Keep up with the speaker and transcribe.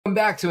Welcome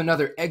back to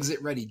another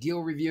Exit Ready deal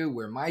review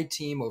where my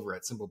team over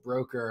at Simple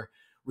Broker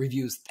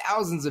reviews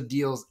thousands of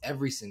deals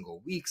every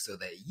single week so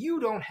that you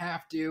don't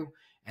have to.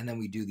 And then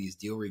we do these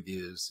deal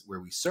reviews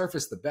where we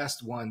surface the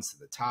best ones to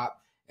the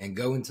top and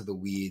go into the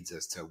weeds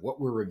as to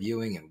what we're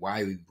reviewing and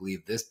why we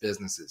believe this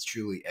business is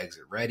truly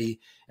exit ready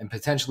and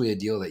potentially a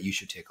deal that you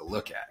should take a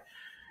look at.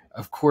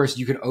 Of course,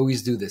 you can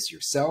always do this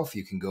yourself.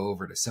 You can go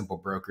over to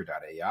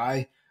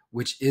simplebroker.ai,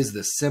 which is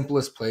the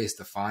simplest place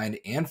to find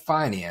and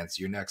finance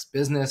your next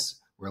business.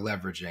 We're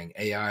leveraging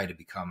AI to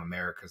become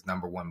America's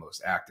 #1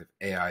 most active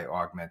AI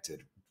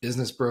augmented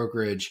business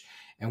brokerage.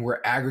 And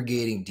we're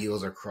aggregating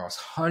deals across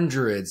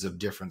hundreds of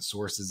different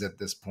sources at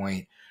this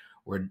point.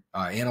 We're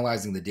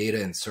analyzing the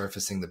data and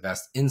surfacing the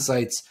best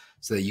insights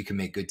so that you can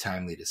make good,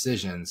 timely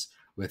decisions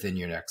within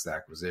your next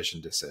acquisition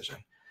decision.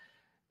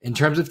 In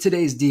terms of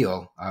today's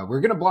deal,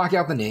 we're going to block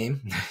out the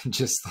name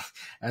just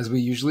as we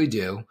usually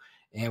do.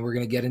 And we're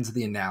going to get into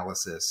the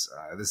analysis.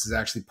 This is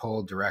actually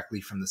pulled directly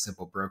from the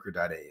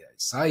simplebroker.ai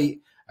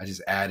site. I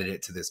just added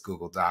it to this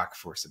Google Doc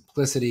for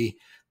simplicity.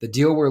 The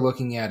deal we're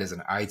looking at is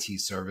an IT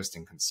service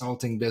and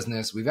consulting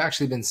business. We've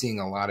actually been seeing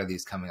a lot of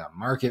these coming on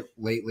market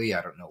lately.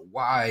 I don't know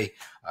why.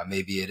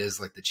 Maybe it is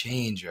like the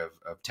change of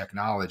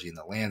technology in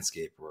the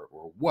landscape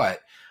or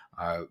what.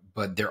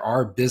 But there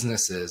are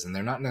businesses, and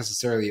they're not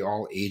necessarily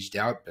all aged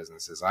out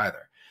businesses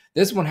either.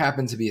 This one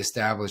happened to be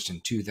established in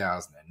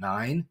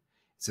 2009.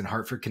 It's in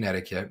Hartford,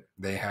 Connecticut.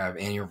 They have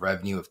annual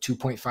revenue of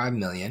 $2.5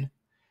 million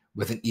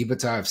with an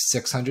EBITDA of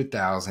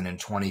 $600,000 and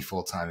 20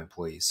 full-time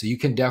employees. So you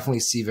can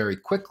definitely see very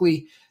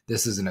quickly,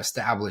 this is an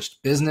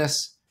established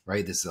business,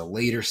 right? This is a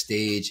later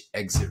stage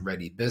exit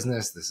ready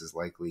business. This is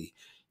likely,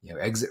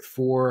 exit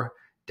 4,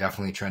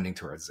 definitely trending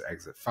towards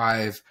exit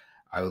 5.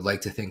 I would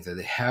like to think that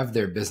they have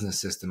their business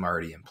system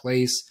already in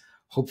place.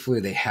 Hopefully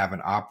they have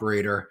an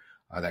operator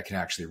that can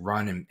actually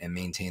run and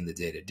maintain the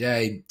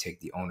day-to-day, take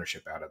the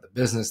ownership out of the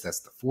business.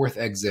 That's the 4th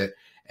exit.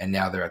 And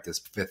now they're at this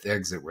 5th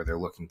exit where they're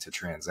looking to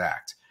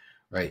transact,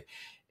 right?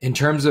 In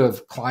terms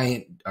of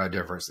client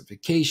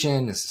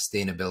diversification and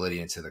sustainability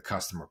into the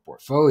customer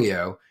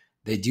portfolio,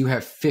 they do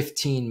have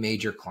 15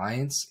 major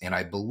clients. And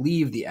I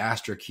believe the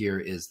asterisk here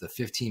is the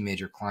 15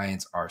 major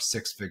clients are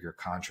 6-figure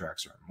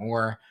contracts or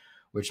more,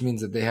 which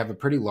means that they have a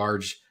pretty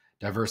large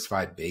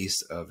diversified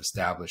base of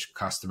established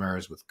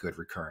customers with good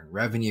recurring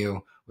revenue,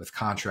 with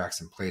contracts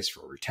in place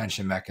for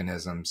retention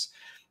mechanisms.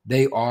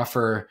 They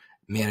offer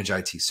managed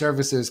IT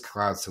services,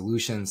 cloud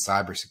solutions,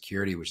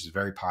 cybersecurity, which is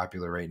very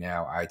popular right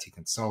now, IT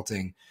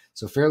consulting.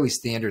 So fairly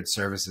standard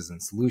services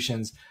and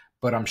solutions,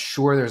 but I'm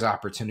sure there's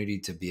opportunity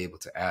to be able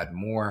to add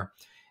more.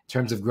 In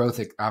terms of growth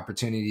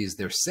opportunities,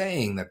 they're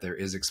saying that there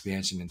is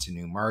expansion into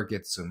new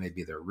markets. So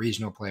maybe they're a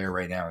regional player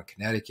right now in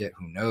Connecticut,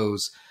 who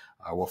knows?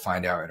 We'll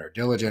find out in our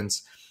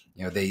diligence.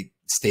 They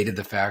stated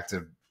the fact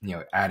of,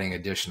 adding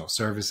additional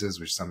services,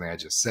 which is something I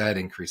just said,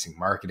 increasing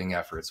marketing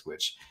efforts,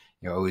 which,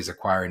 always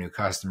acquiring new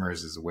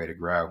customers is a way to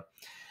grow.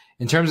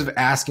 In terms of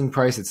asking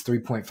price, it's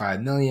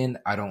 $3.5 million.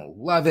 I don't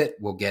love it.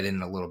 We'll get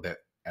in a little bit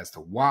as to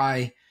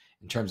why.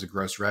 In terms of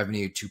gross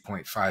revenue,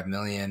 $2.5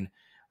 million.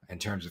 In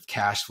terms of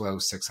cash flow,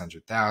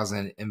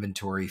 $600,000.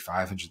 Inventory,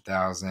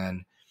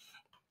 $500,000.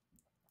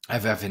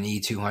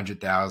 FF&E,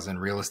 $200,000.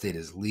 Real estate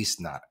is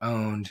leased, not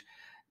owned.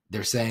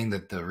 They're saying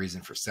that the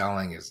reason for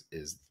selling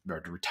is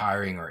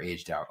retiring or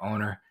aged out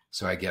owner.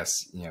 So I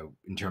guess,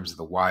 in terms of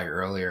the why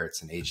earlier,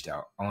 it's an aged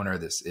out owner.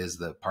 This is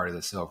the part of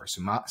the silver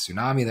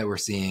tsunami that we're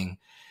seeing.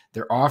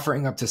 They're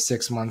offering up to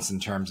 6 months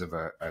in terms of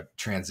a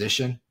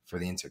transition for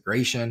the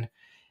integration.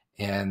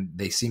 And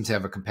they seem to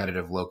have a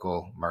competitive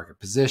local market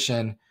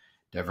position,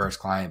 diverse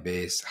client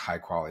base, high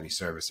quality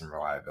service and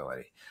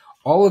reliability.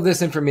 All of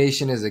this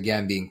information is,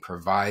 again, being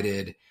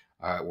provided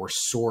or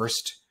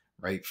sourced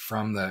right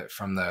from the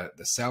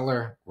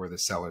seller or the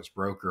seller's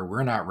broker.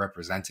 We're not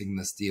representing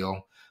this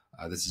deal.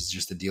 This is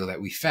just a deal that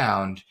we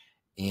found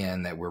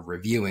and that we're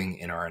reviewing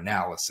in our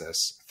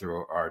analysis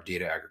through our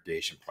data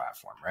aggregation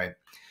platform, right?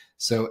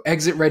 So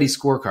exit ready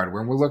scorecard.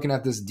 When we're looking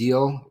at this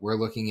deal, we're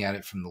looking at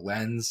it from the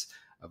lens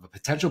of a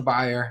potential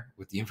buyer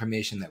with the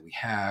information that we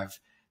have,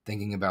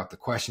 thinking about the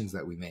questions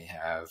that we may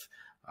have,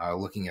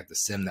 looking at the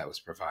sim that was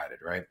provided,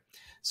 right?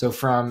 So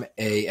from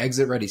a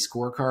exit ready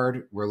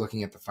scorecard, we're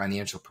looking at the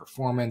financial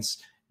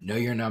performance, know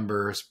your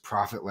numbers,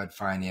 profit-led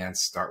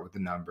finance, start with the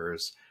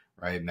numbers,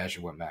 right?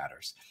 Measure what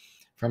matters.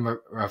 From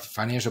a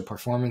financial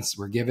performance,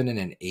 we're given it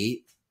an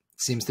 8.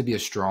 Seems to be a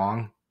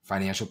strong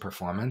financial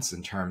performance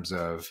in terms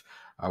of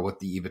what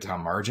the EBITDA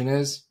margin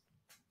is.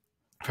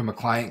 From a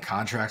client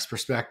contracts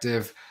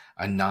perspective,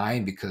 a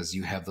 9 because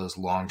you have those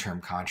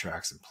long-term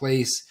contracts in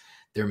place.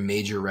 They're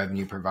major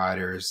revenue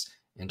providers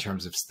in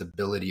terms of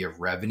stability of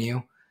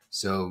revenue.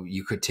 So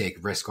you could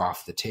take risk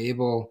off the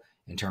table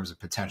in terms of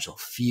potential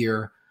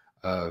fear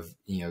of,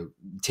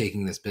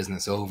 taking this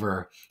business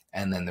over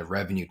and then the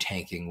revenue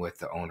tanking with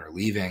the owner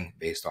leaving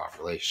based off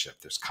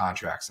relationship. There's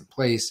contracts in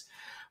place.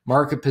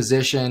 Market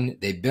position,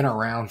 they've been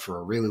around for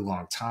a really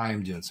long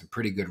time, doing some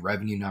pretty good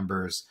revenue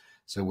numbers.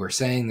 So we're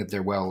saying that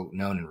they're well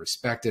known and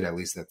respected, at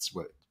least that's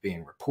what's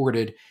being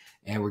reported.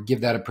 And we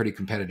give that a pretty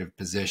competitive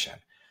position.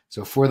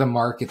 So for the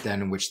market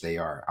then in which they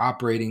are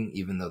operating,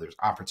 even though there's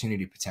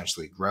opportunity to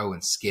potentially grow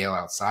and scale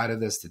outside of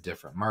this to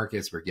different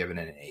markets, we're giving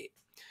it an 8.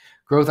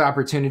 Growth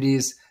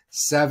opportunities,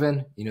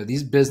 7.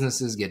 These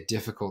businesses get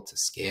difficult to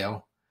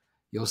scale.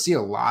 You'll see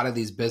a lot of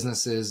these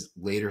businesses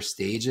later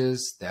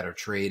stages that are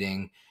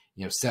trading,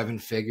 7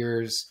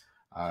 figures.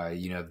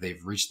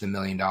 They've reached the $1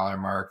 million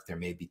mark. There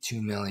may be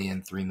 2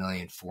 million, 3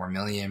 million, 4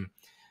 million.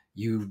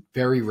 You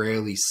very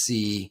rarely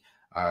see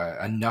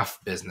enough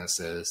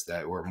businesses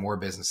or more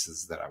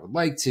businesses that I would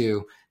like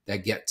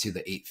that get to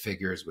the 8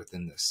 figures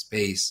within this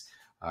space.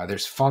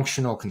 There's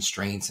functional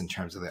constraints in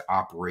terms of the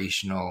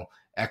operational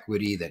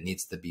equity that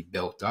needs to be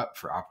built up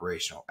for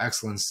operational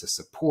excellence to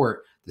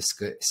support the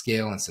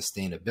scale and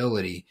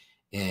sustainability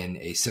in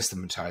a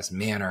systematized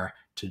manner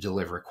to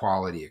deliver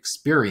quality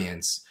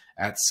experience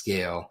at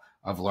scale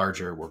of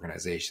larger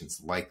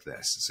organizations like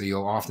this. So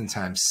you'll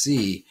oftentimes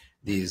see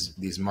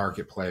these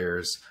market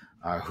players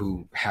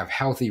who have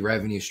healthy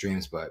revenue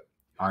streams but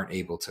aren't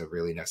able to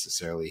really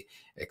necessarily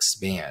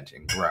expand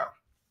and grow.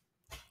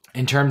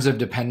 In terms of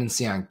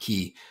dependency on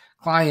key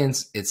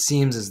clients, it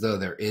seems as though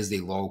there is a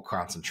low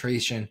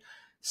concentration.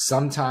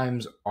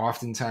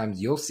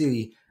 Oftentimes, you'll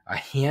see a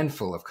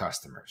handful of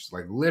customers,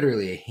 like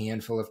literally a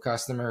handful of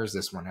customers.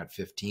 This one had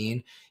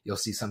 15. You'll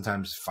see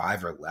sometimes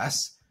 5 or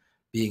less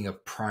being a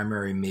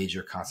primary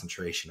major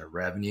concentration of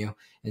revenue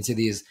into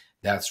these.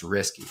 That's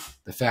risky.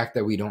 The fact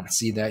that we don't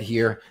see that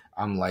here,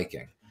 I'm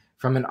liking.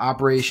 From an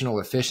operational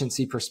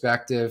efficiency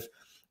perspective,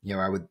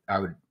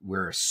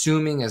 we're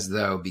assuming as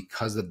though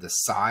because of the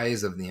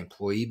size of the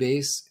employee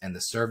base and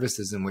the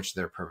services in which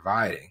they're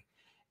providing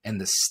and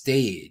the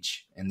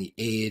stage and the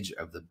age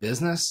of the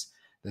business,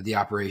 that the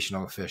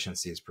operational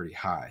efficiency is pretty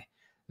high,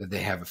 that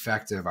they have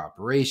effective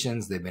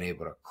operations. They've been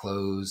able to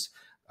close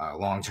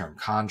long-term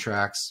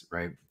contracts,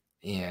 right?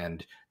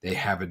 And they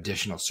have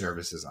additional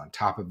services on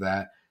top of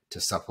that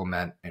to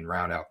supplement and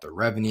round out the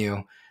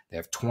revenue. They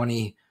have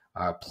 20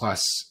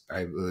 plus,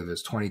 I believe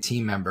it's 20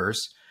 team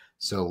members.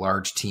 So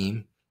large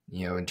team,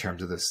 in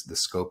terms of the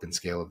scope and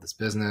scale of this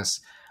business.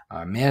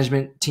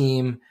 Management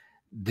team,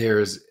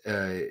 there's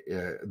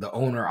the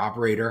owner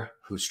operator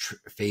who's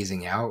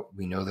phasing out.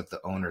 We know that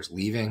the owner's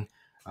leaving.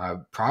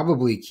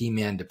 Probably key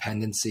man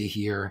dependency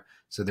here.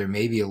 So there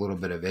may be a little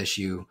bit of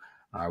issue.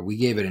 We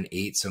gave it an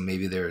 8. So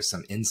maybe there are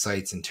some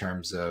insights in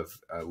terms of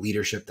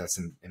leadership that's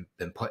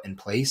been put in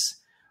place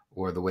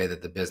or the way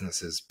that the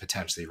business is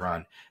potentially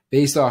run.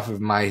 Based off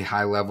of my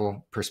high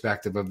level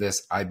perspective of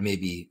this, I'd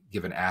maybe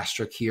give an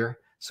asterisk here.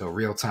 So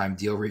real-time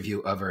deal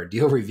review of our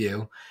deal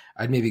review.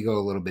 I'd maybe go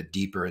a little bit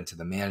deeper into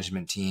the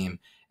management team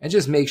and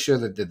just make sure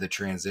that the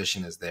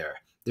transition is there.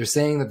 They're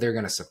saying that they're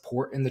going to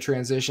support in the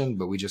transition,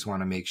 but we just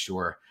want to make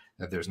sure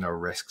that there's no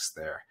risks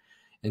there.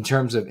 In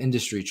terms of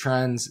industry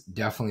trends,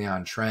 definitely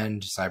on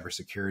trend.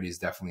 Cybersecurity is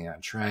definitely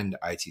on trend.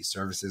 IT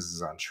services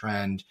is on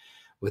trend.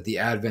 With the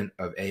advent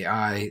of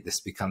AI, this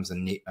becomes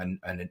an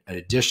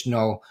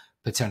additional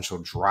potential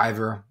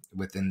driver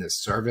within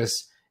this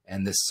service,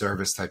 and this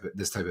type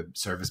of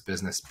service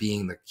business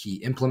being the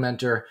key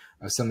implementer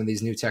of some of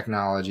these new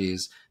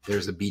technologies.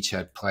 There's a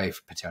beachhead play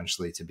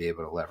potentially to be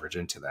able to leverage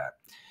into that.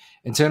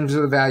 In terms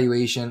of the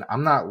valuation,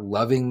 I'm not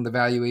loving the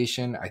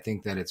valuation. I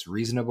think that it's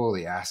reasonable.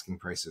 The asking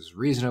price is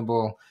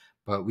reasonable,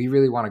 but we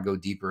really want to go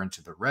deeper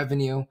into the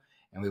revenue.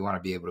 And we want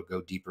to be able to go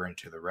deeper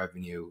into the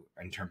revenue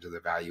in terms of the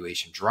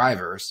valuation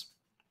drivers.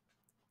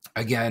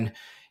 Again,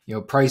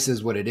 price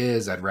is what it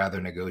is. I'd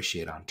rather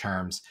negotiate on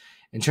terms.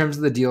 In terms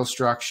of the deal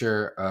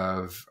structure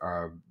of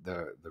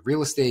the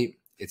real estate,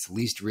 it's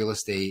leased real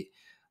estate.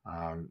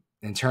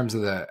 In terms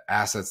of the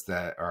assets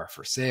that are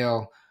for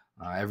sale,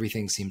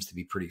 everything seems to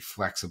be pretty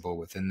flexible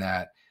within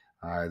that.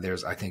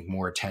 There's, I think,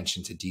 more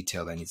attention to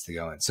detail that needs to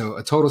go in. So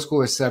a total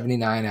score is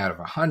 79 out of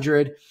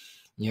 100.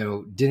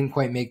 Didn't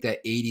quite make that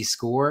 80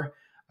 score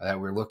that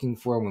we're looking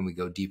for when we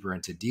go deeper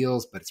into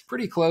deals, but it's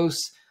pretty close.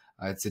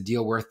 It's a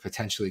deal worth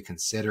potentially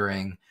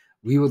considering.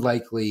 We would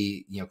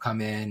likely, come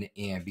in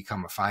and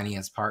become a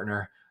finance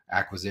partner,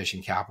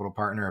 acquisition capital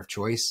partner of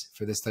choice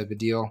for this type of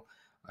deal.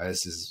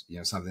 This is,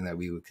 something that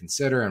we would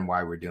consider and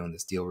why we're doing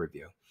this deal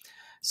review.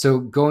 So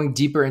going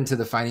deeper into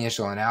the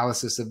financial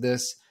analysis of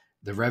this,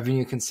 the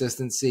revenue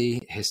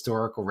consistency,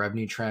 historical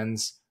revenue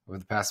trends over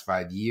the past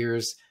 5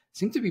 years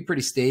seem to be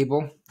pretty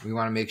stable. We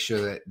want to make sure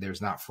that there's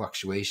not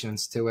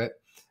fluctuations to it,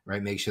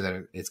 right? Make sure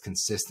that it's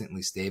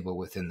consistently stable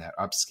within that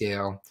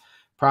upscale.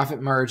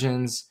 Profit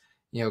margins,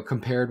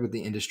 compared with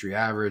the industry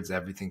average,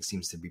 everything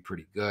seems to be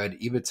pretty good.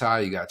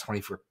 EBITDA, you got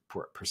 24%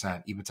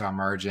 EBITDA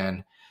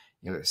margin,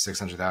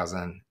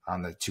 600,000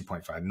 on the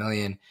 2.5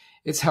 million.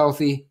 It's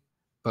healthy,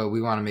 but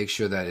we want to make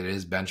sure that it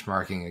is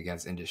benchmarking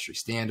against industry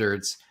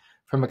standards.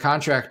 From a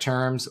contract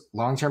terms,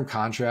 long-term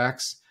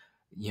contracts,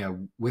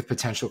 with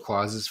potential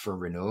clauses for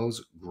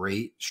renewals,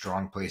 great,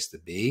 strong place to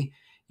be.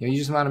 You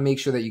just want to make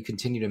sure that you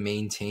continue to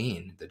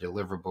maintain the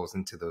deliverables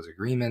into those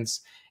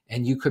agreements,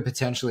 and you could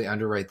potentially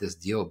underwrite this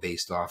deal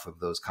based off of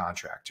those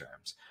contract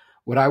terms.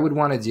 What I would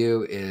want to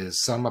do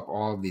is sum up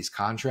all of these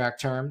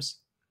contract terms,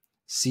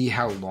 see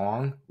how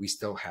long we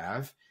still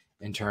have,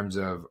 in terms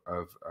of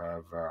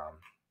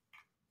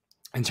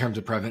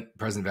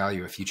present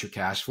value of future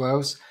cash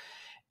flows.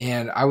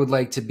 And I would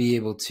like to be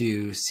able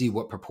to see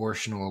what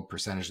proportional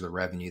percentage of the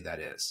revenue that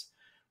is,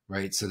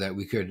 right? So that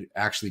we could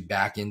actually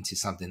back into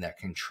something that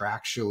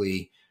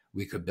contractually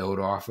we could build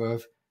off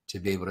of to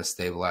be able to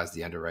stabilize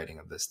the underwriting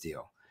of this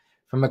deal.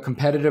 From a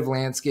competitive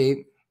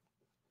landscape,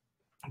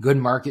 good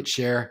market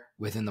share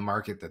within the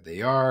market that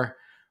they are,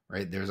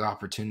 right? There's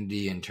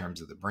opportunity in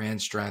terms of the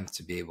brand strength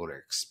to be able to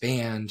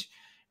expand,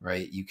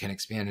 right? You can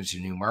expand into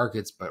new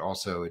markets, but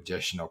also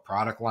additional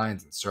product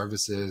lines and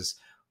services.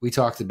 We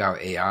talked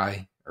about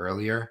AI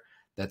earlier.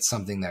 That's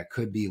something that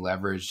could be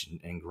leveraged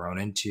and grown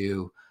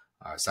into.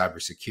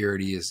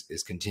 Cybersecurity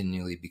is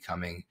continually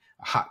becoming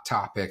a hot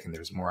topic, and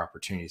there's more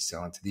opportunity to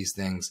sell into these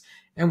things.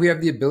 And we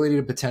have the ability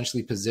to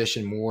potentially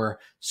position more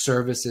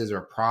services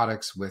or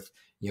products with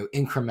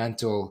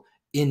incremental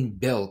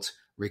inbuilt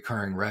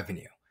recurring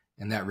revenue.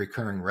 And that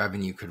recurring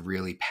revenue could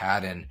really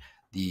pad in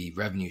the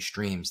revenue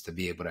streams to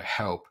be able to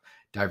help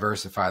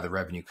diversify the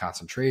revenue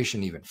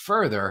concentration even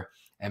further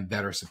and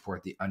better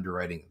support the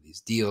underwriting of these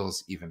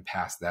deals, even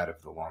past that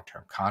of the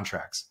long-term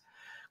contracts.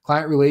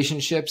 Client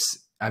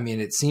relationships, I mean,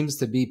 it seems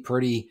to be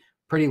pretty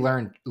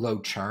low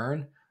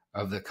churn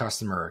of the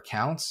customer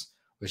accounts,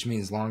 which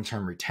means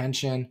long-term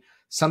retention.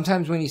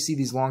 Sometimes when you see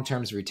these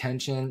long-term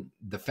retention,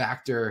 the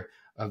factor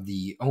of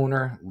the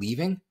owner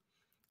leaving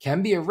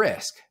can be a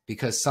risk,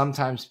 because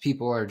sometimes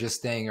people are just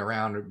staying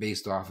around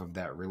based off of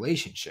that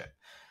relationship.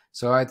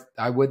 So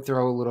I would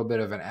throw a little bit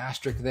of an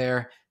asterisk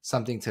there,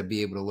 something to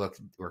be able to look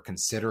or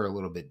consider a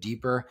little bit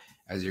deeper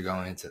as you're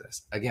going into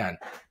this. Again,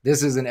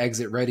 this is an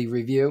exit ready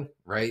review,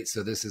 right?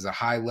 So this is a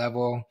high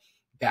level,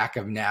 back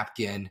of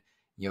napkin,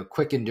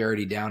 quick and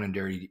dirty, down and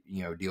dirty,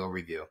 deal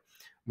review.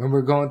 When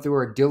we're going through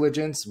our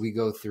diligence, we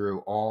go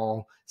through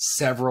all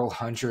several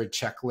hundred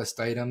checklist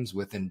items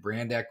within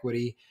brand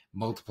equity,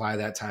 multiply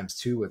that times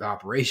 2 with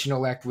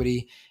operational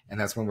equity. And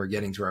that's when we're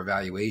getting to our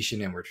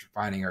valuation and we're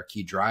finding our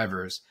key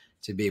drivers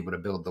to be able to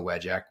build the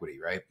wedge equity,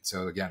 right?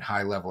 So again,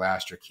 high level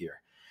asterisk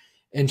here.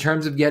 In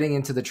terms of getting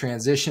into the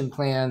transition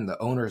plan,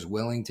 the owner's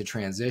willing to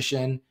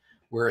transition.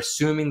 We're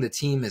assuming the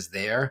team is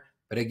there.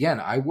 But again,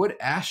 I would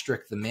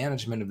asterisk the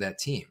management of that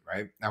team,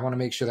 right? I want to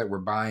make sure that we're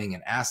buying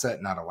an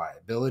asset, not a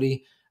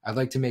liability. I'd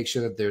like to make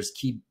sure that there's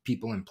key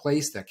people in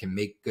place that can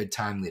make good,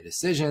 timely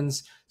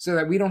decisions so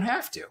that we don't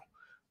have to,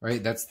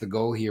 right? That's the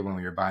goal here when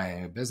we're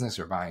buying a business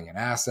or buying an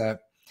asset.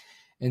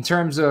 In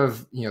terms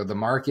of the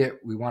market,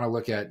 we want to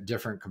look at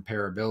different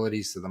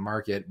comparabilities to the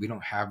market. We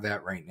don't have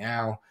that right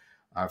now.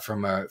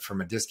 From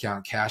a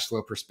discount cash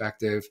flow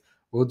perspective,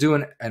 we'll do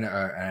an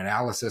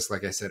analysis.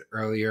 Like I said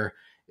earlier,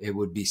 it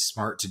would be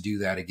smart to do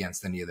that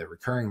against any of the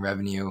recurring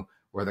revenue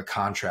or the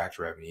contract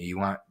revenue. You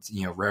want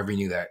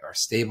revenue that are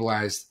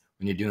stabilized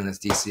when you're doing this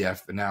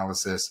DCF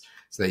analysis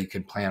so that you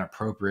can plan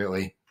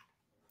appropriately.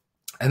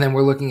 And then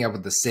we're looking at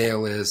what the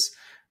sale is,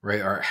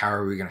 right? Or how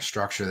are we going to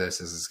structure this?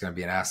 Is this going to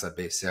be an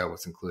asset-based sale?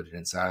 What's included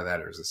inside of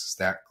that? Or is this a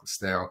stack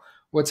sale?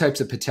 What types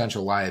of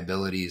potential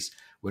liabilities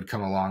would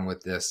come along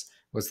with this?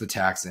 What's the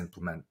tax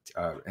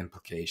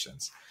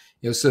implications?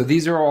 So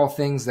these are all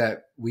things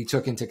that we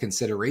took into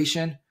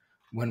consideration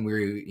when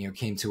we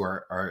came to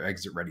our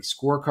exit ready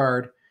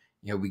scorecard.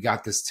 We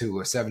got this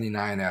to a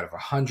 79 out of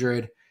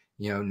 100.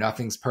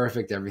 Nothing's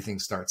perfect. Everything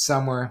starts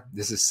somewhere.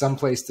 This is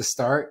someplace to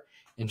start.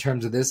 In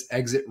terms of this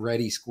exit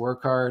ready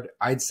scorecard,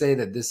 I'd say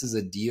that this is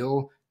a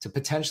deal to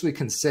potentially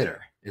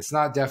consider. It's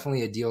not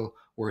definitely a deal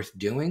worth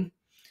doing.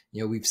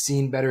 We've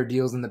seen better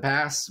deals in the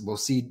past. We'll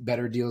see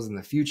better deals in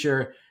the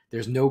future.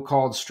 There's no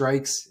called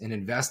strikes in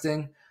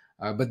investing,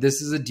 but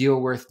this is a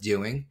deal worth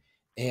doing.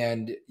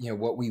 And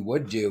what we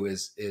would do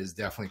is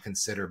definitely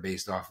consider,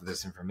 based off of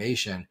this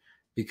information,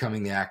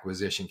 becoming the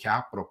acquisition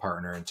capital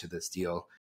partner into this deal